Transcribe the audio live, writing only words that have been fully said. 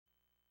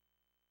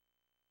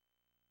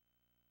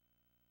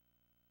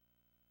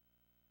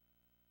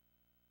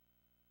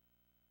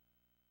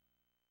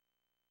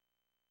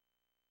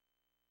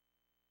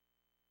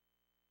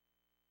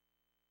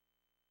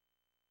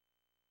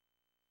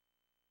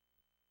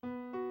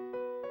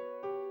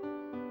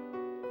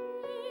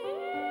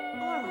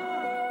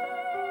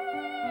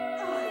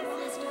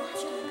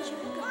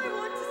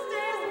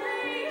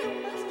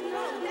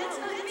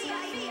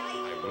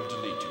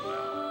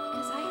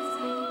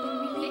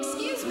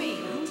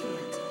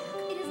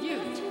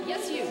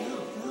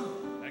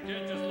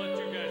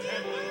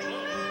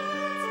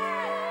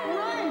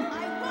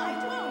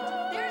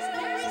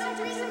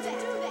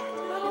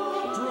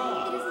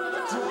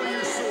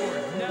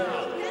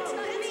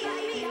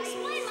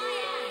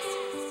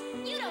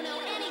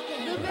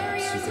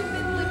barriers have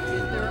been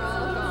lifted. They're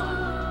all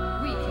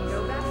gone. We can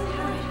go back to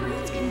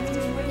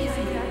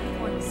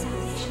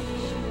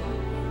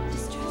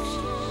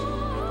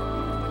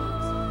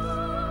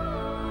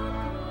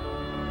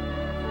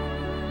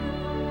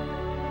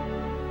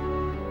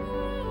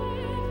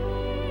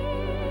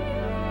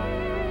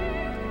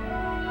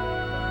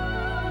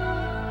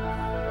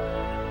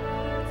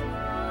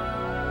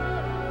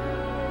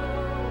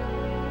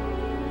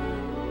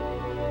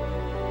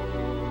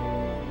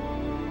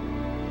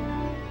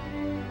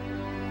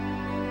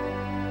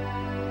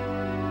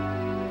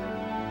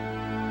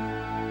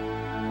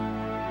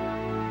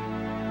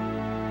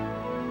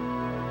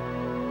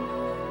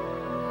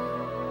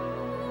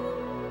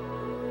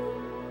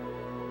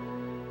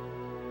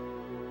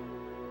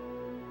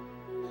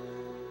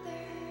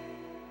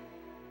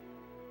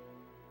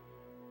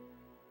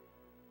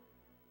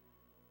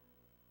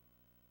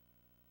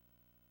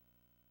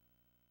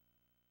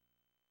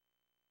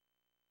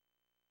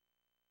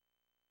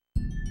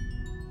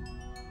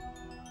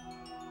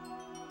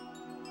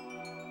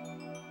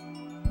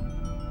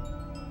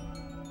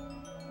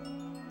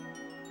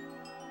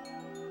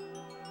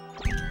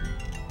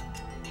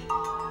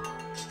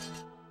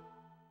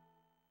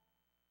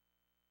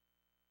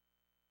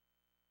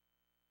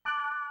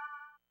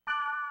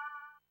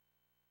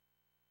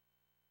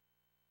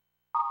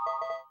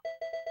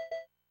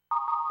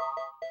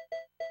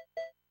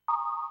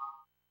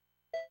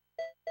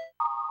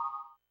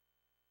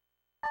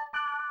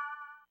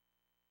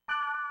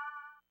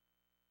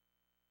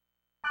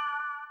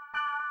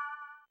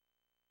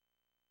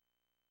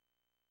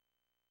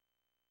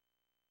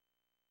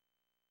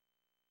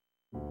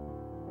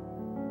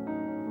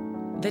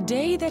The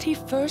day that he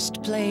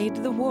first played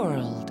the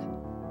world.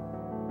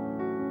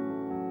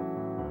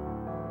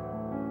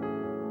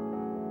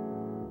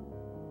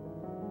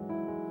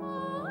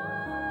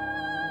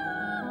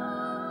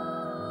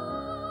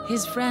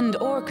 His friend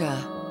Orca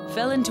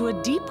fell into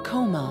a deep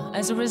coma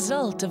as a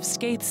result of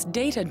Skaith's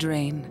data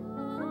drain.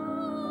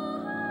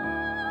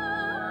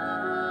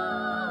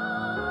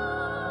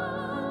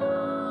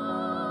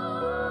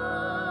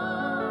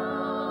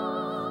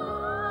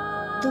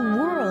 The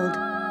world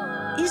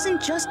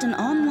isn't just an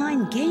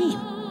online game.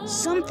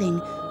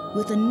 Something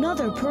with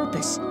another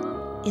purpose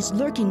is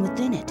lurking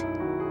within it.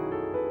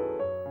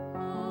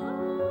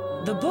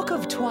 The Book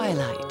of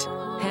Twilight,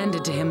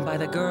 handed to him by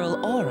the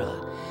girl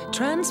Aura,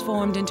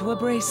 transformed into a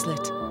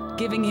bracelet,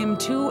 giving him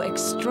two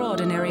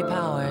extraordinary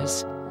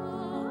powers.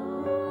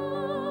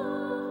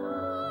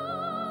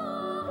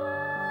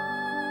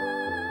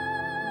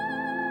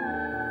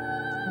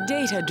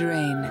 Data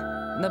drain,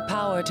 the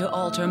power to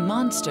alter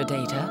monster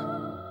data.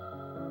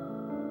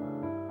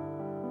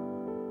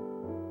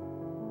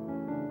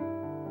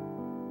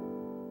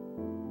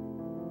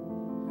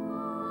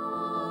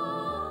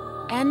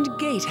 And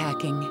gate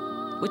hacking,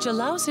 which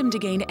allows him to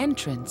gain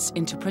entrance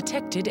into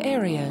protected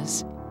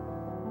areas.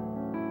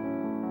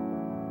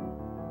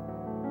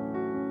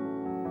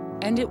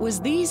 And it was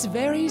these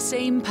very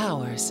same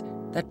powers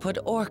that put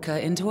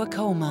Orca into a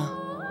coma.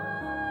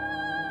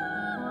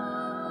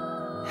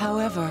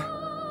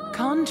 However,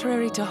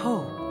 contrary to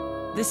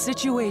hope, the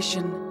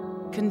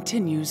situation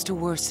continues to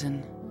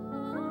worsen.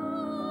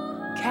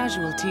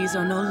 Casualties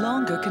are no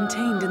longer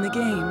contained in the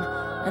game,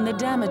 and the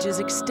damages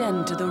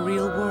extend to the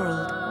real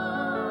world.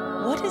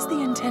 What is the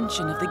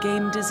intention of the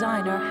game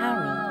designer,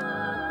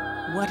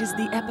 Harold? What is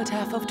the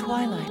epitaph of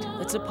Twilight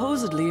that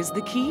supposedly is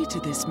the key to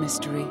this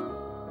mystery?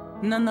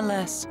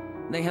 Nonetheless,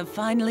 they have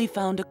finally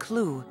found a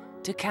clue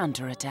to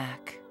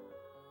counterattack.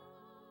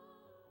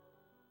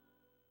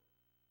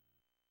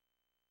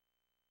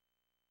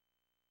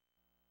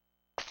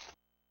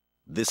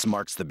 This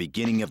marks the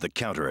beginning of the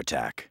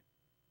counterattack.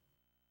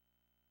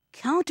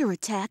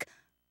 Counterattack?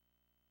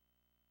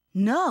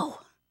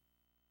 No!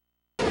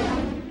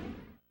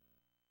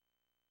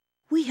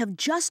 We have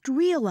just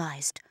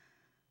realized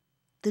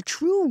the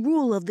true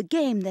rule of the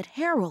game that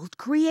Harold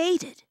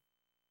created.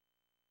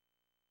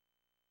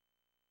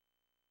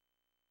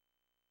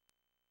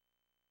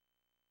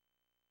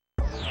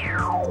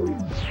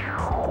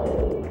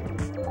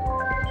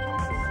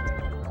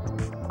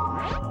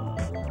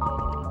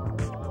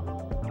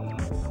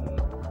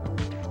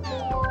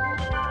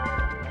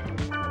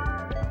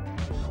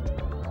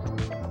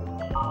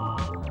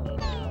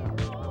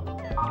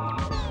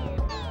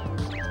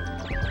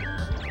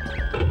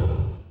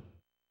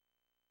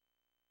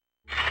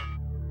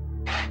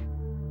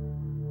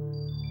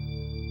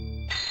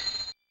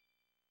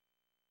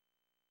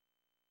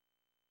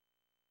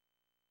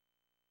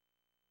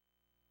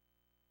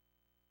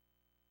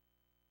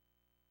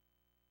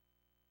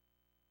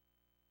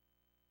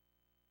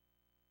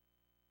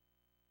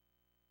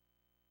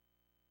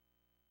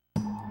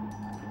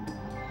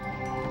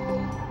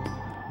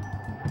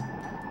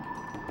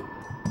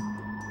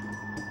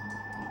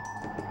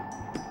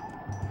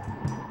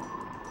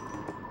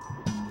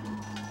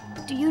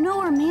 Do you know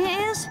where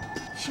Mia is?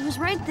 She was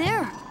right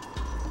there.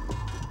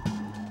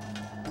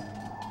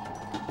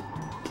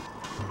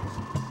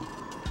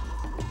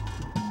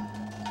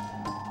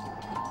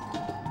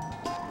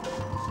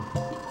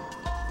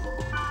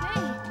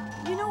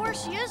 where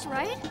she is,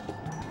 right?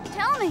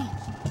 Tell me.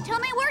 Tell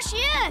me where she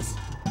is.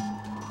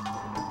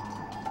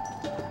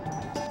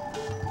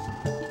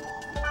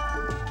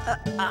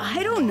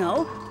 I don't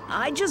know.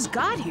 I just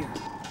got here.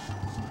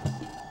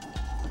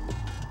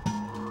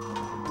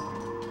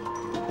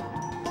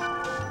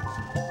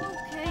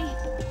 Okay.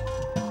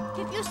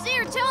 If you see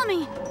her, tell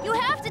me. You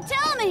have to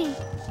tell me.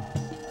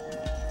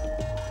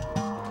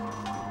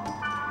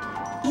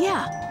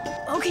 Yeah,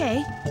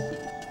 okay.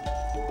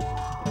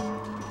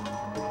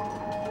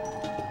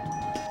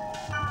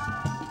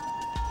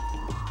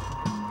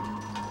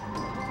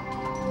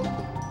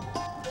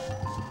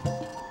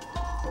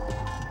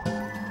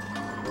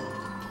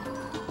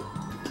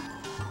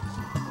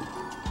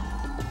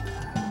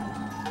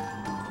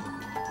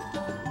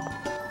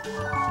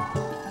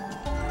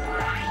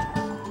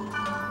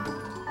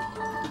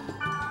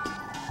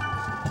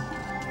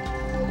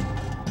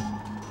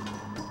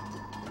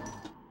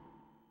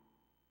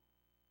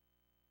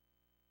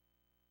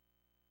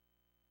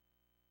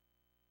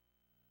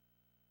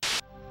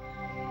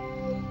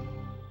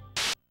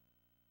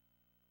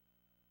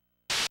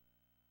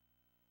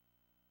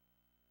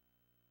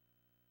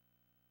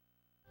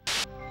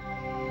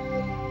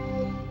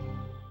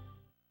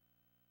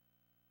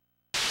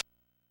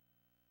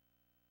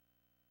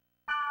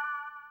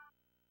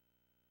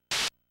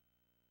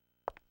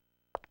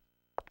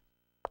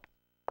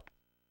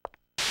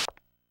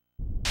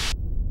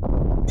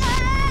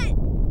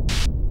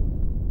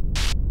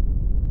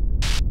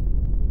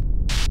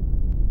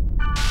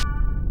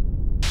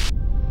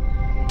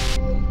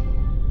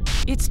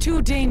 It's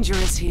too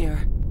dangerous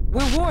here.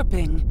 We're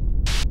warping.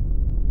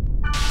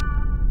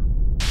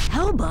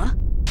 Helba?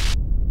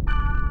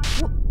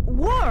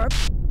 Warp?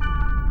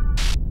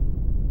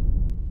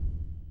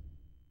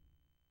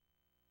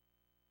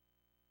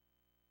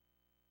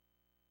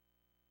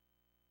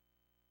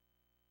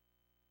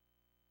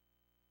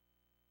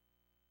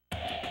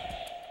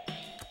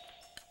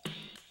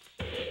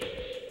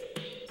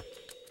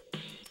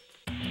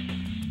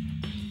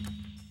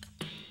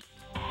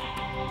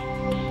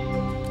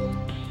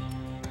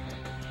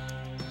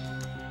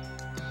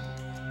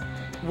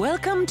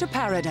 Welcome to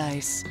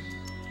paradise.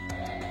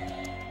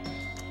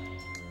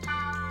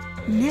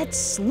 Net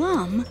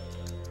Slum?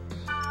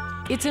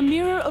 It's a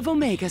mirror of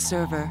Omega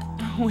server,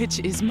 which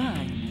is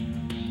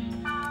mine.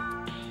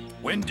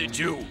 When did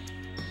you?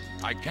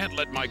 I can't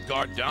let my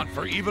guard down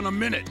for even a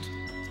minute.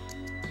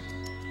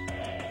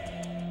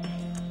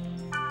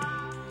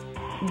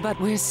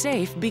 But we're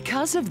safe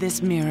because of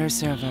this mirror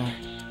server.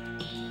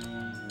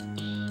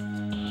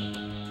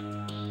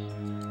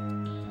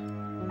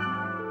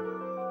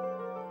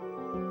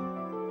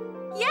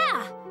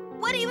 Yeah!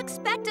 What do you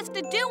expect us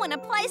to do in a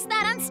place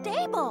that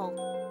unstable?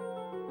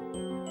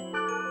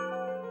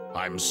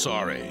 I'm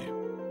sorry.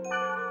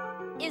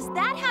 Is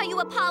that how you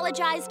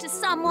apologize to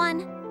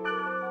someone?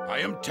 I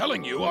am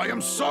telling you, I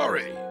am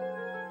sorry.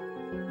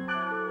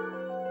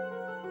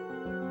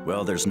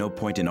 Well, there's no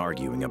point in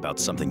arguing about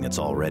something that's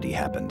already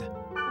happened.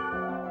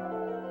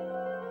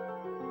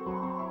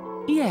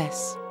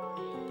 Yes.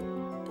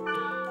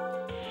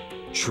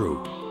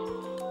 True.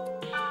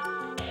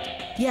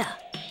 Yeah.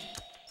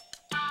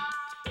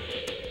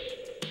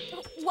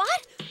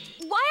 What?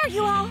 Why are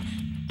you all...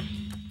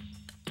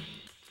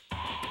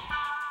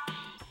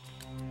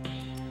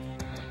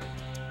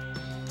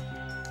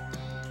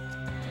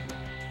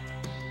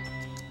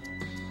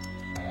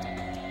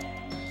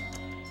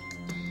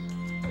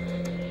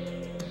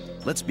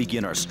 Let's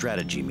begin our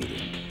strategy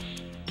meeting.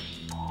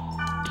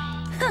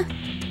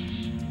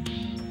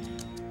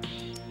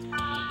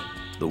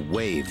 The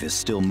wave is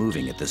still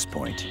moving at this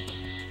point.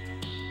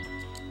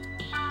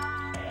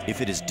 If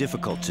it is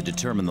difficult to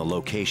determine the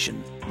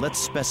location, let's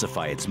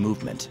specify its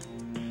movement.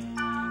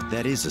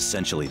 That is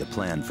essentially the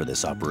plan for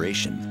this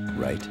operation,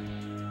 right?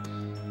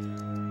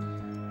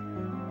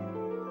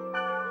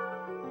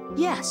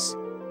 Yes.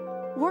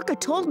 Orca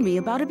told me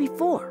about it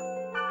before.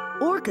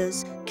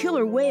 Orcas,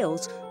 killer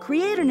whales,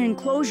 create an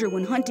enclosure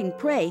when hunting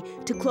prey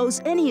to close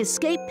any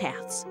escape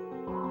paths.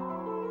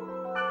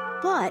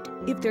 But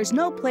if there's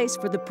no place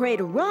for the prey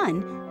to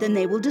run, then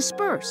they will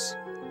disperse.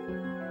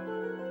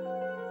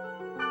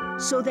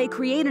 So they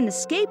create an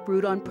escape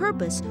route on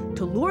purpose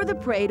to lure the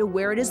prey to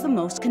where it is the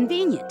most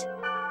convenient.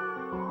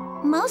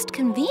 Most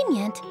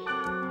convenient?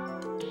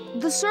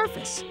 The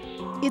surface.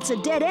 It's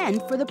a dead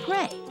end for the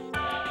prey.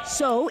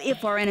 So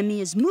if our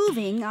enemy is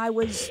moving, I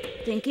was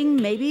thinking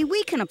maybe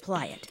we can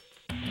apply it.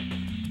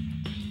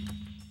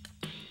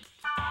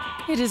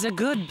 It is a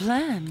good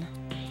plan.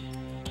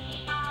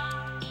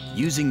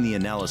 Using the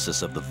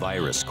analysis of the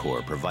virus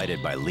core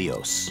provided by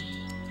Leos,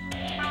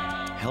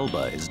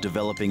 Helba is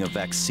developing a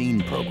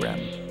vaccine program.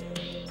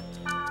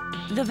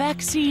 The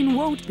vaccine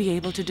won't be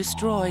able to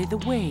destroy the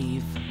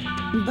wave,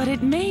 but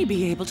it may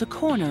be able to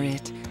corner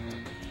it.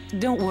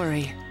 Don't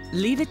worry,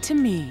 leave it to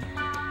me.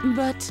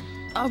 But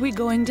are we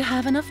going to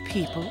have enough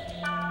people?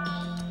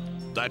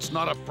 That's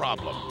not a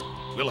problem.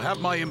 We'll have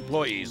my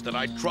employees that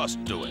I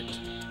trust do it.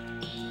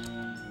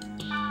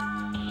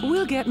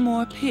 We'll get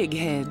more pig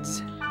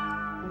heads.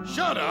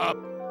 Shut up!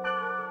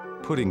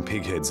 Putting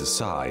pigheads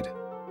aside...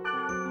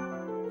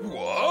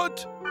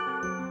 What?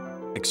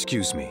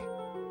 Excuse me.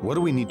 What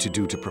do we need to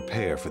do to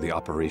prepare for the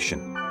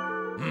operation?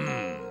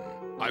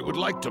 I would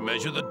like to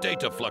measure the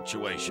data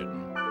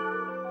fluctuation.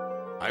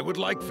 I would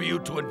like for you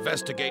to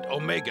investigate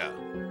Omega,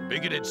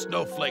 Bigoted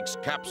Snowflake's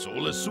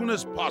capsule, as soon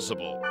as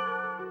possible.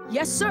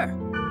 Yes, sir.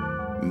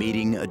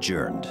 Meeting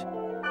adjourned.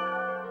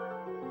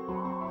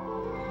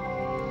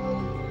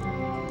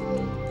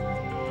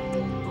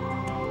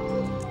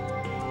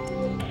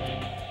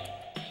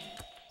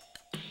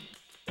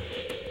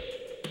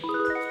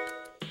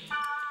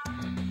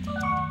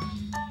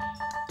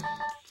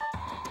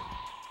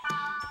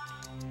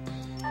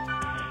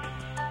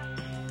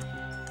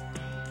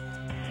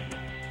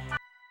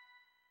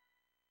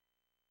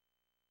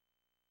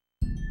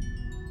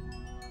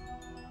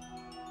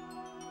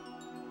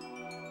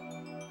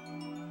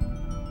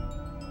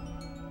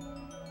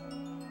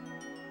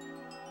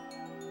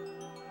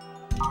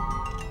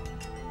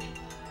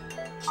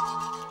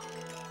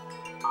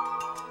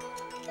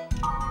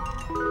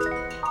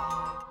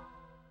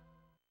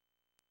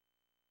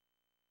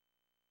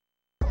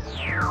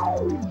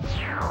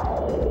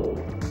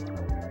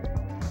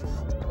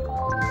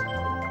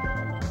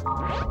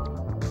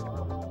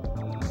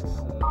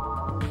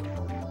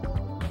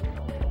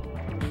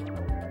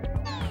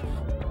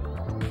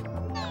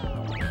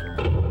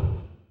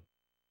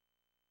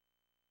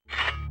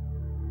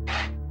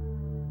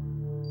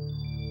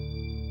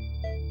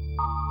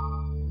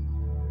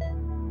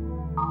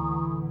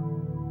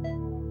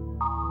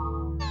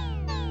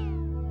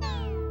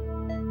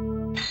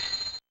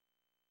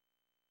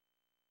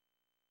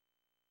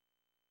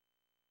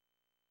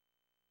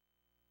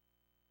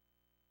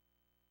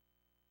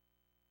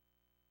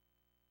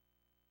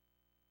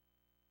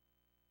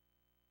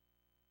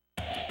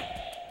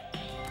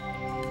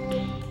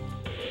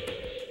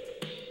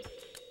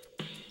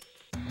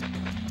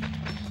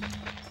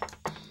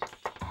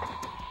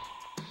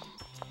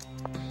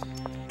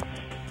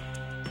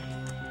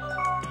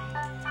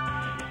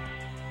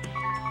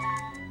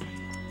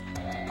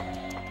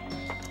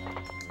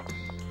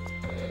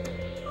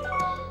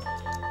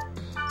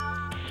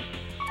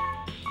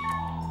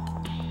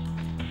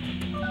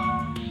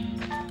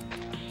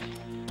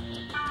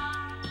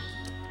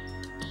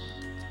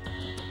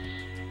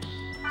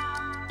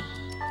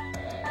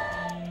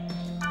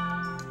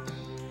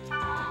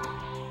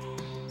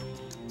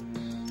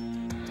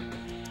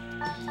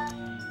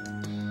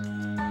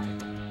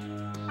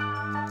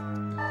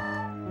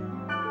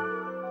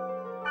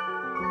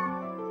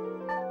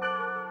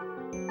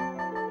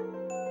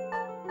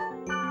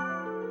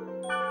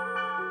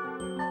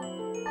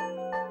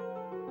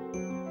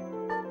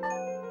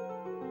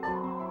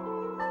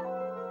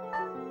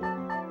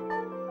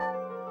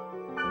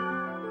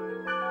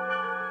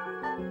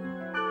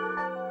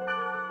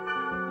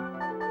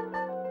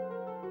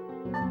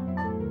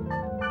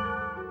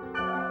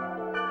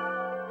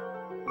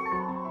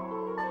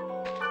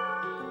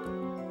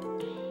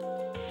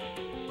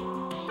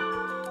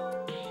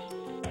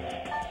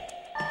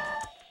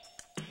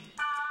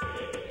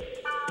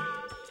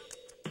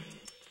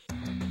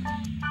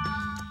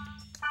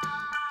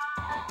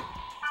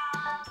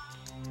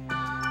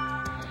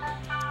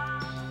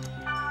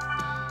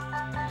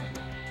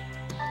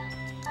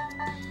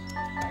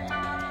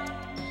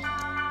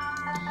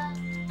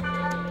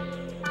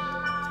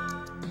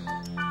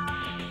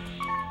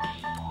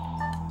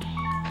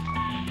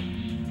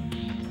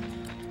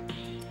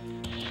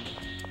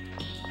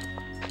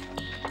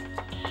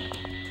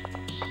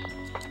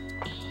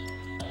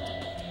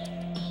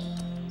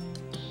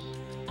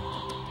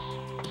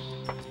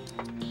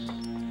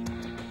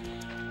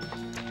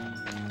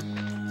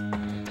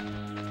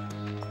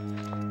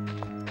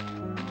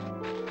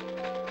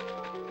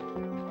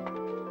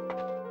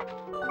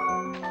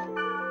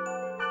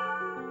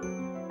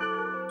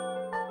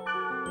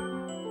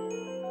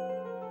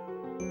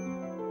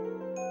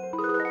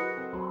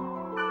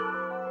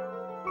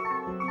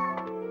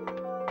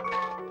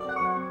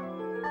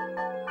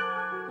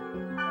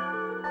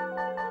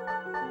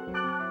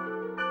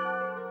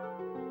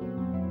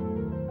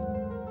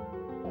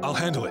 I'll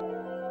handle it.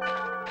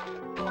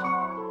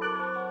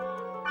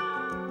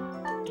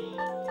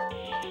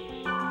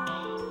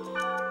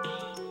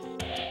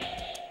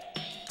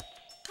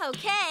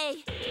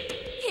 Okay,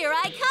 here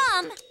I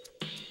come.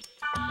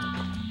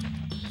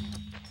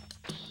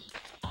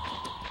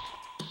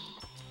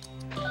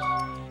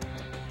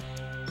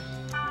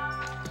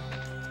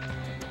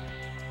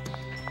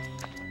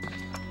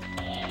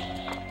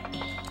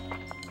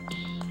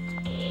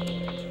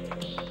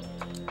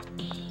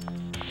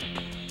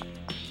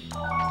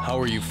 How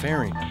are you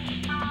faring?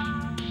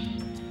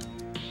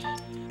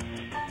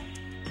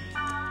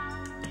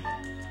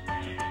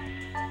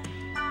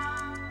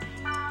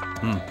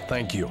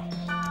 Thank you.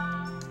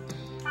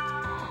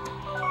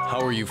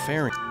 How are you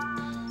faring?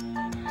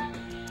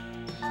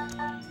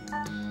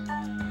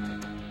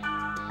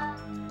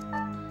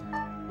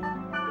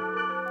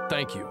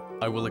 Thank you.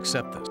 I will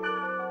accept this.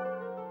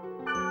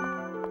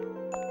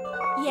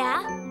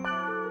 Yeah?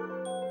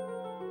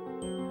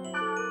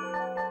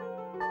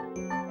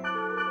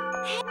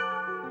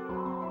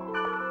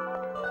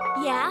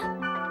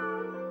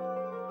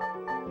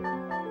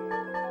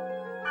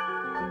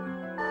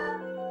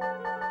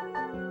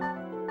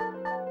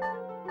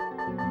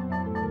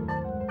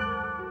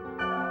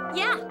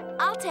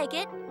 take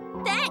it.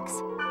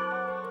 Thanks.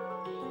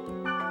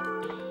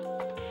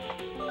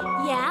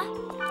 Yeah?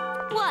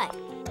 What?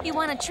 You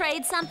want to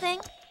trade something?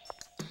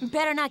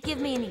 Better not give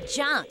me any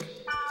junk.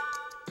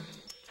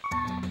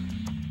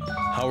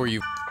 How are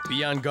you?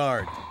 Be on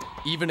guard,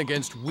 even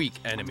against weak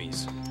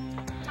enemies.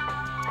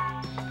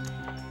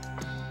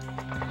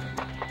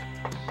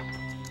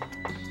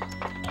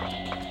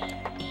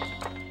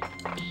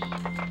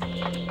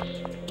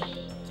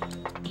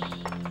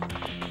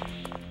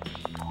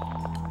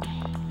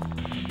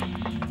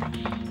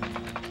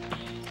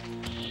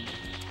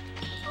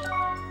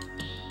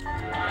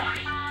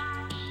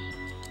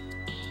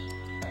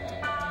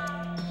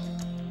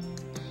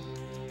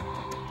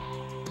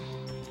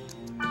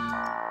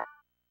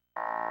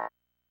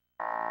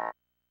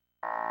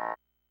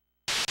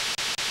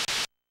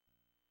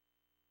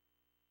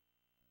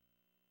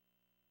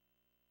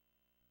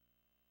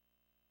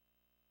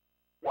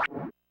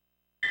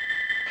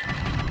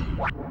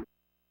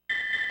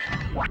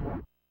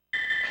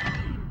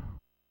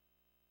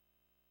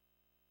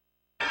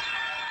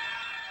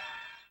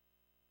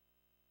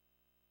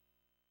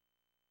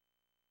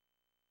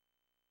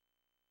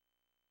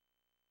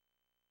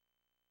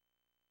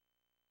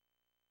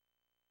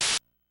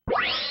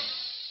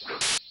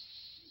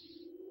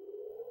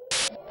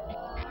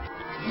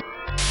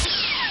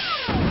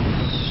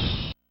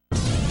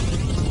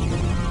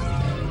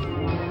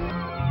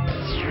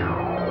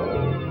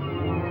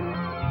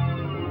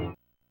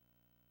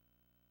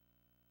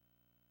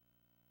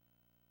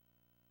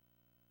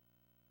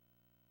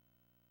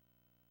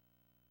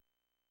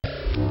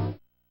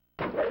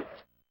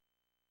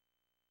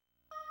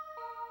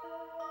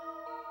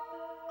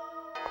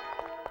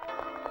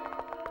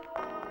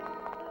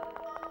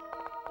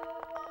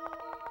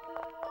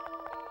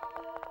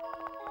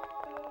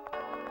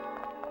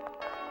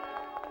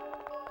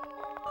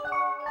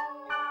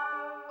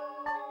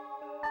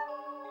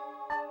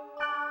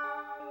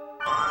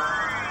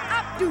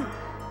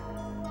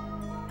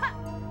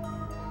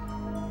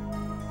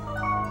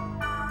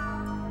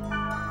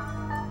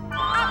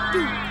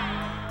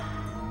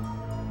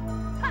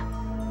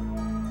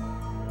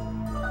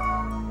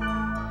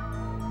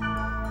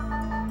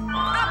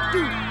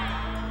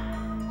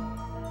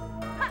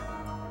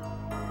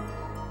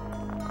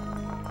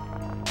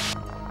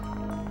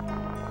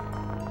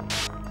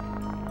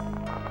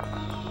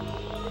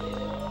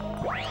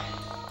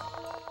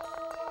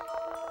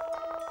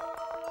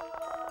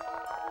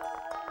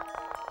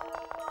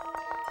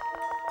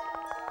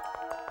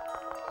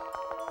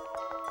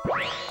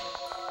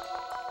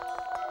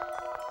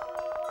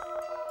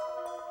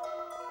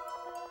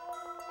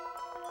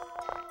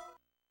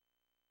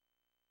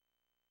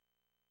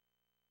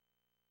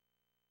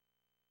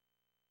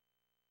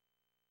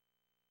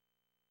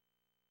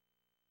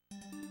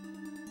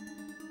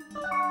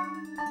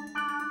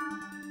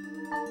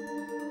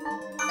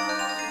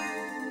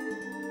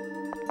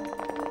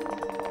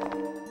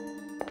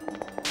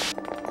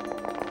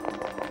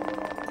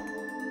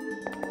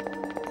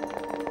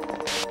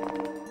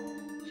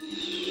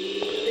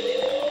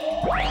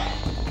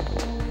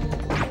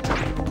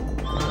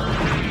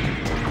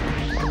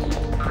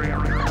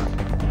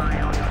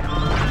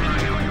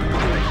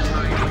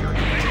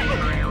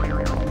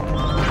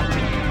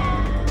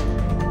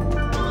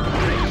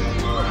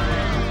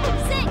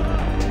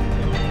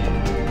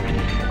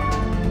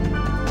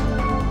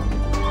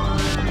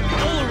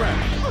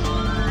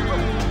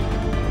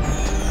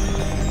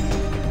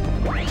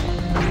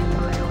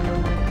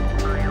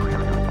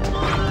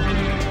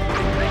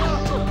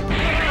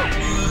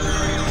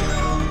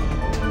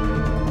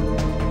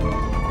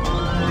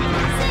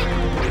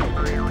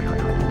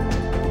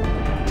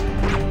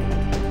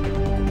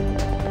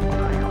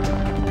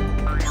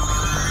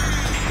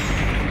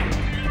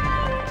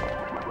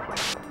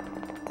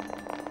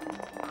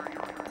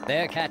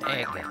 There, cat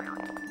egg.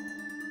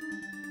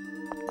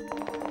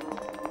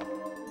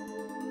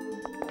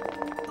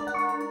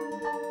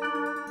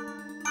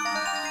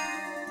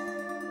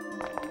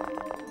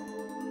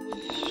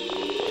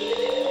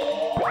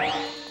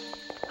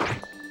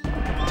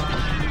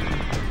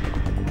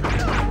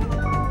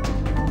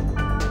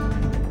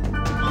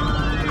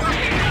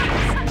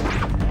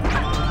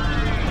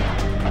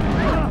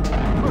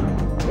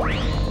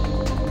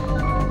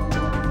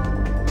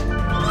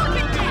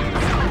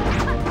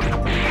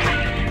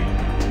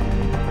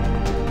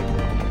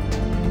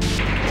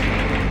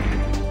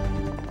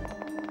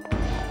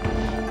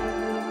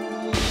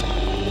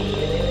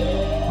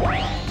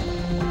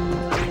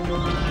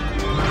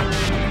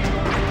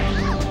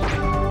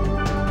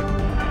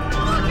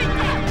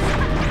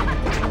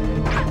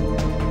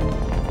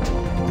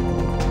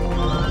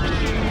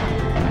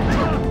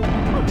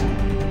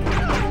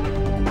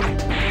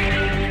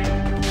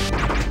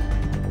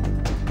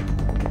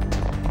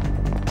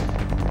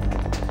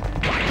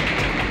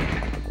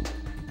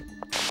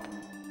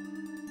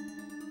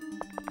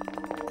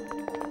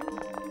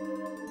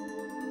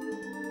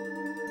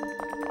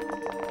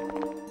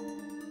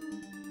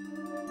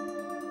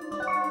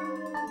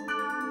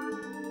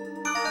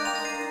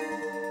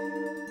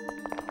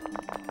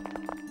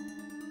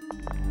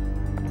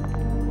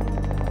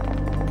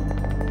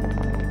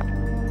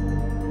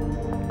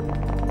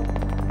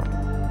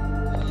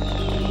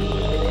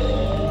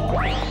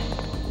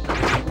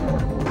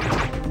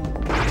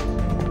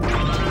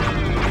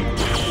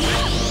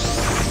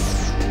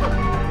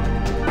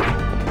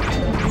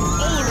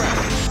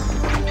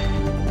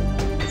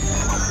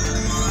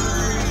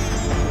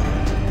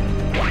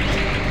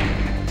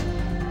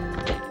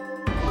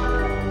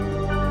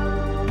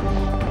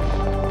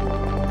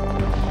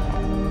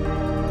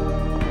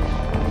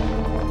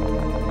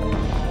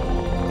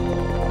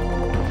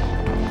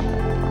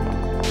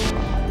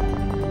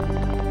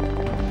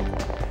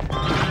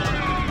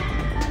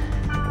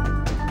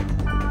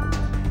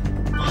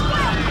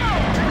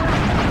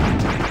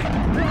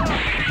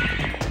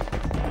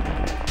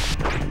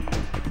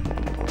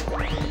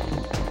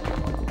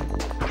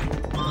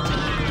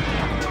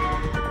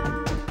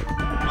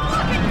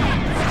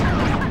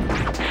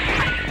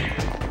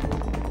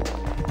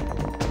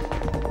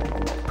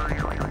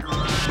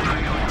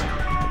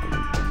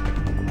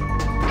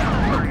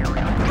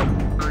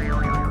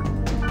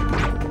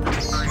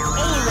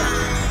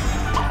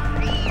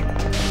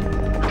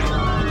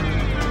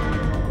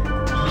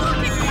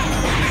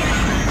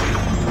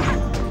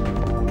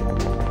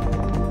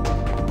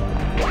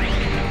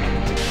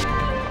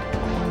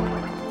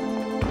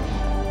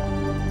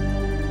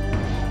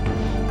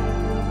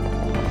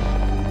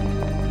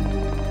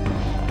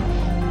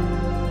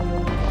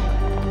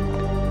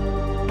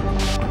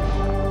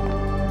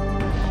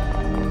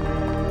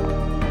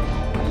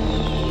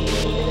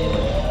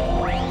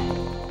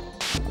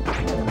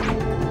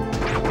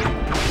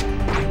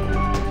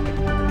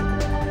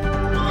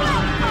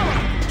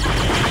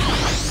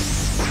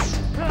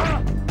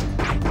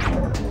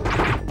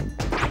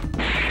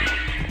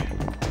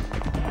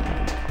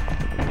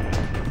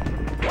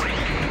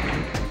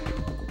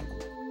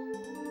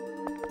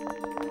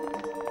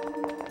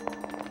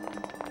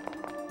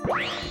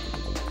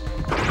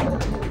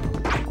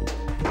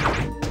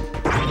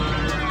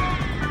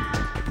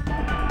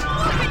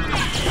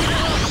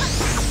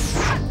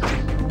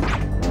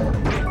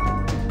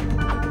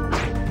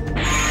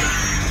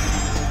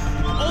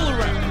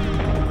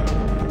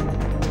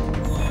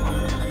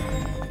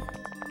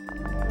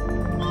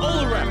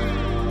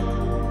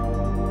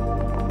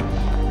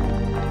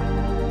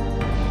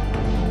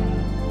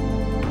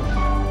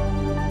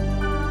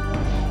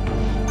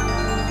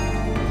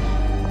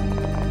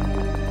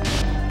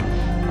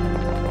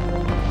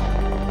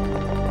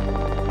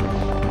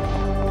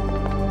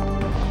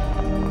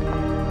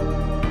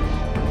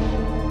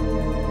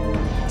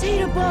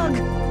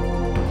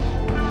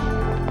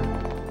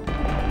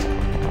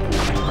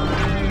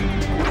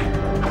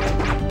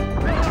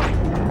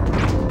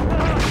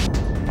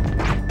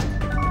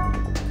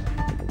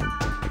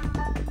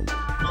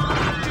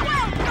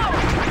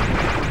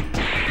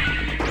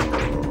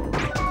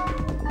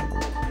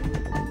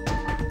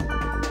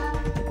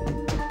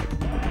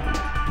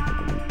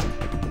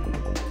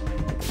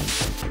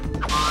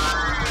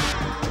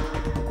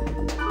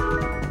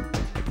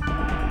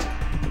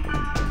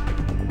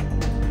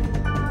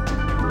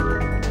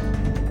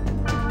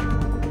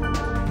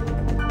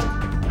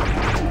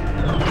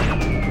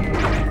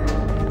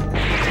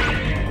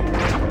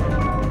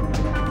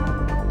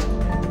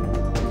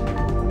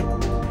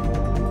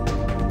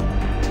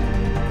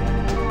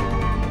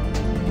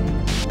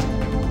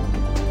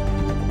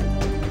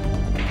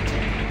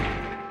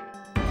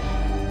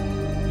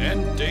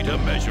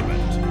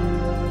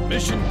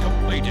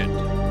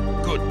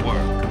 Agent. Good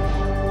work.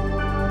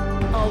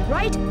 All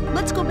right,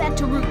 let's go back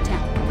to Root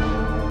Town.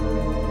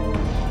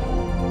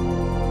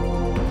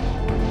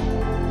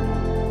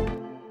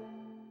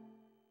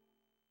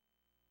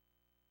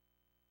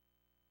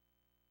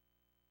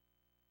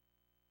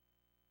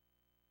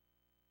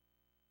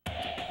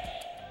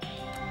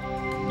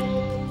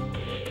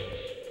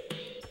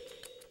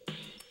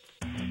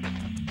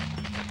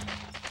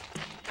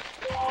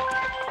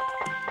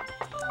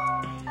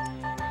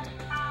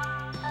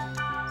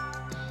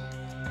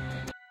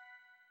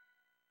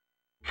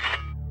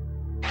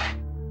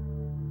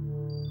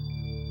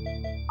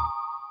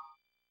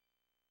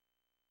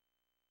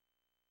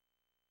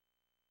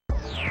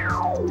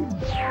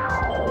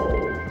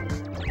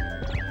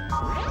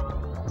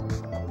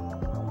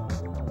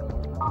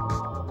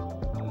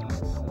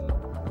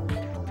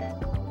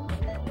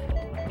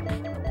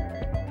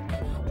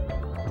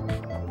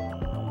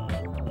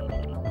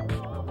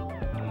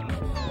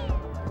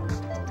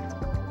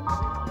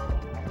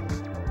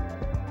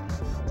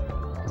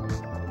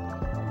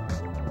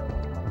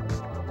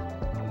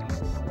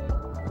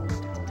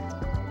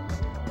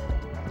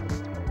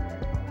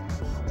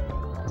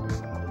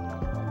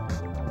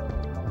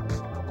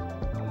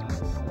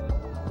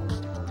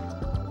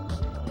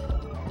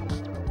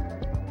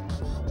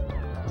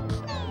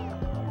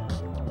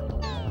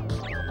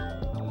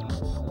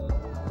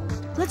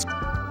 Let's...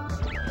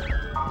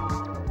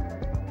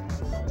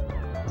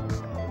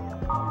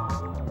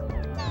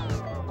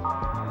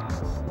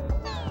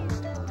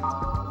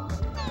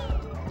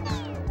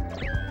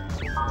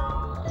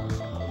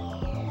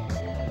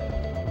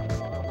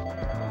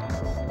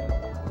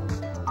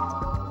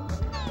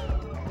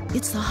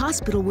 It's the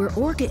hospital where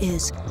Orca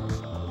is.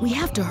 We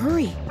have to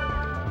hurry.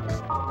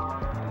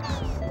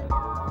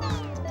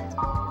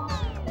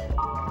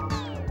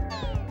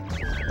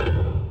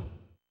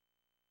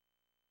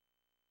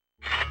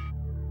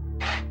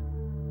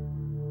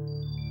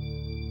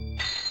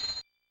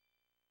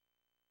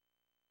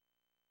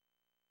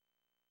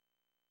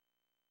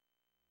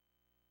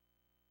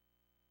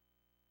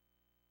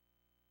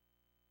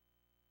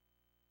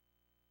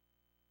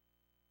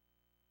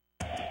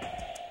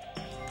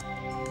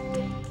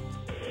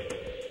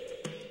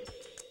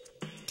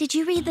 Did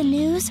you read the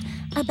news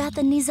about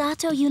the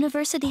Nizato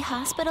University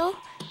Hospital?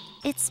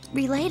 It's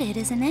related,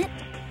 isn't it?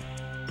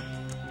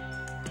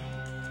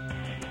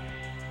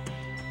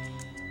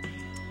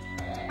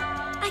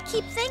 I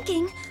keep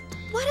thinking,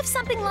 what if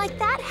something like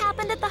that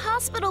happened at the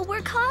hospital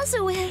where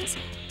Kazu is?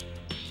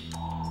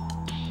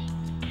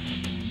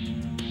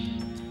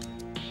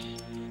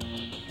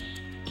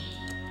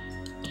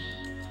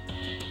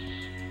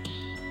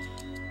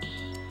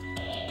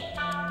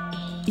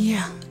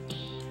 Yeah.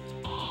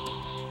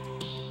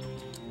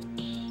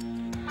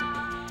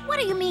 What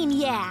do you mean,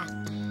 yeah?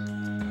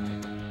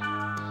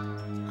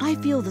 I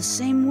feel the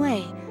same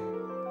way.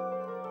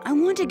 I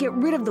want to get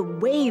rid of the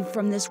wave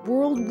from this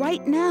world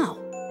right now.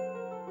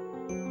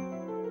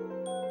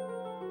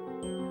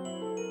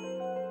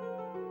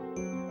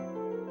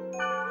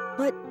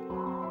 But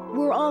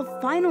we're all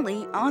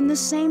finally on the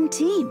same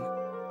team.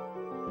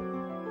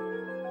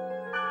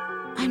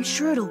 I'm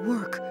sure it'll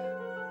work.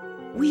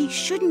 We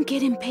shouldn't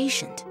get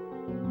impatient.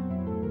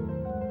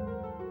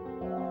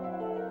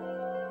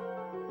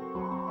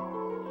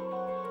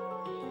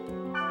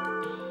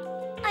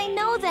 I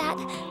know that,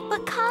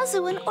 but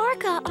Kazu and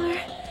Orca are...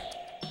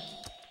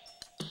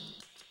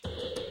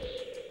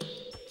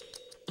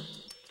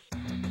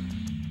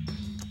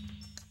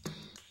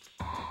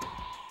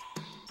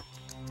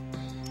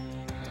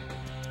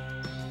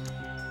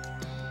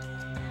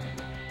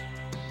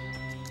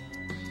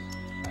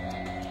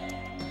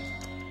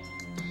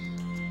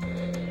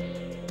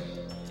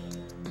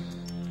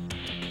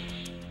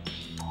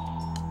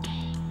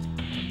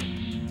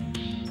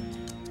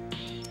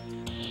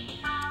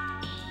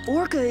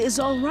 Orca is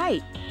all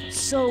right,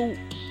 so...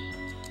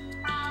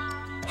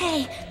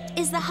 Hey,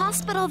 is the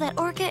hospital that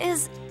Orca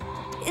is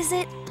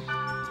it...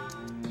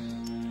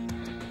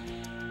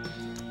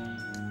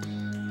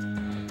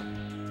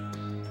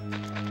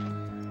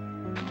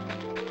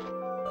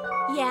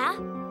 Yeah?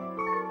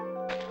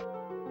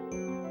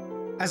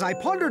 As I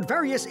pondered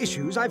various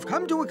issues, I've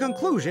come to a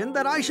conclusion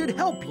that I should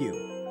help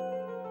you.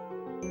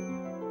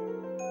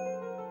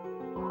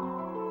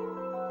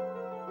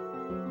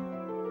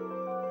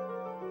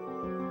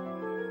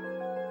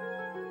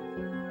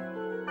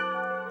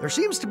 There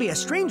seems to be a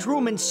strange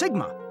room in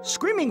Sigma,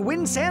 Screaming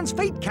Wind Sand's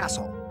Fate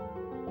Castle.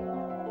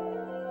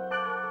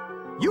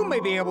 You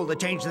may be able to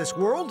change this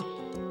world.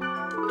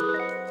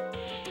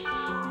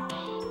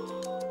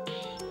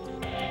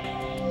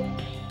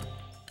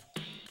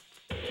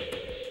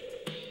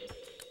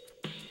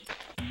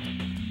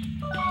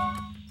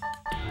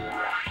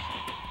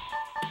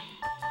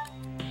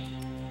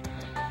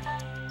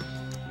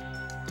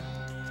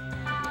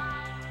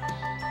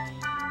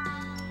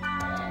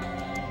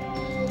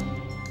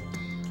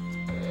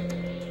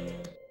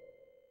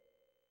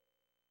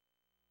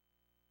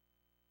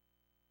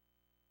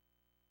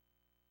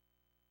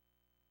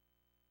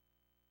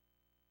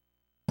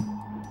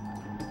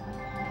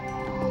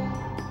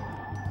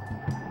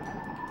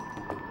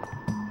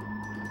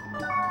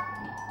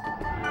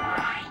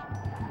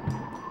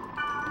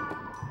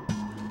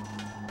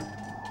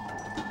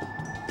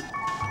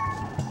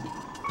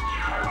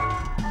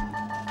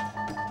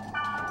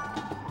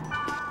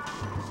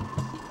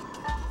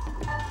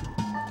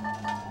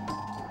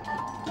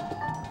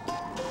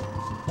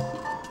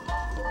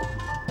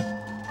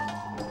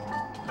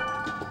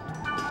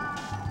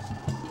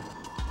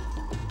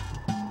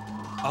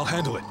 I'll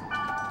handle it.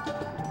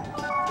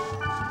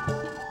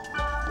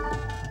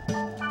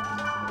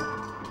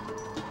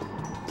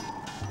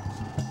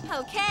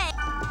 Okay.